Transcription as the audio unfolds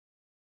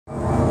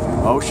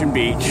Ocean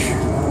Beach.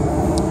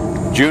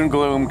 June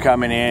gloom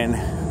coming in.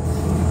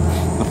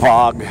 The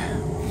fog.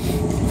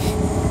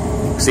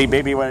 See,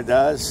 baby, what it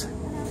does?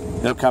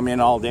 It'll come in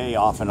all day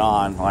off and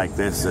on like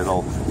this.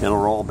 It'll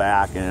roll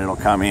back and it'll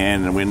come in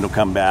and the wind will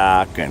come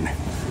back and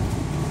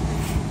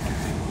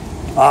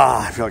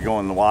I feel like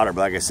going in the water,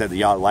 but like I said,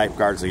 the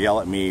lifeguards will yell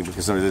at me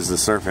because this is the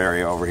surf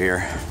area over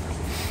here.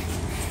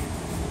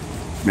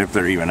 If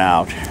they're even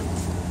out.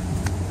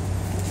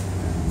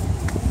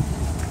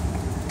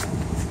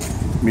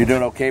 You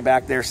doing okay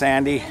back there,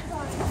 Sandy?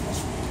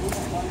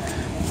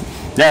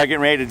 Yeah, getting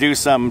ready to do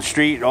some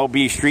OB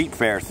street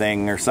fair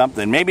thing or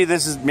something. Maybe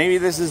this is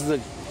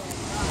the.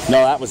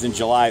 No, that was in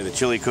July, the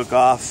chili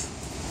cook-off.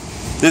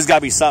 This has got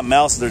to be something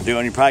else they're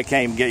doing. You probably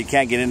can't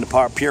get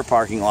into Pier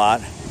parking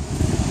lot,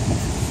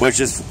 which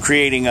is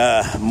creating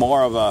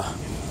more of a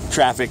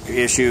traffic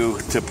issue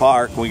to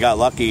park. We got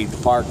lucky to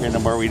park in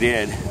where we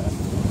did.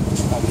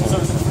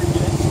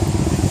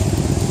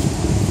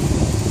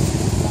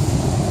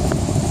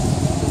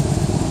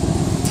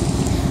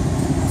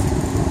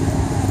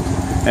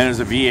 And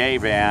there's a VA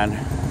van. Well,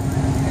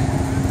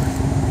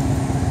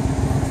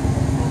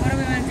 what do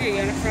we want to do? You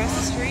want to cross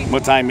the street?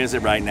 What time is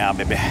it right now,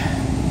 baby?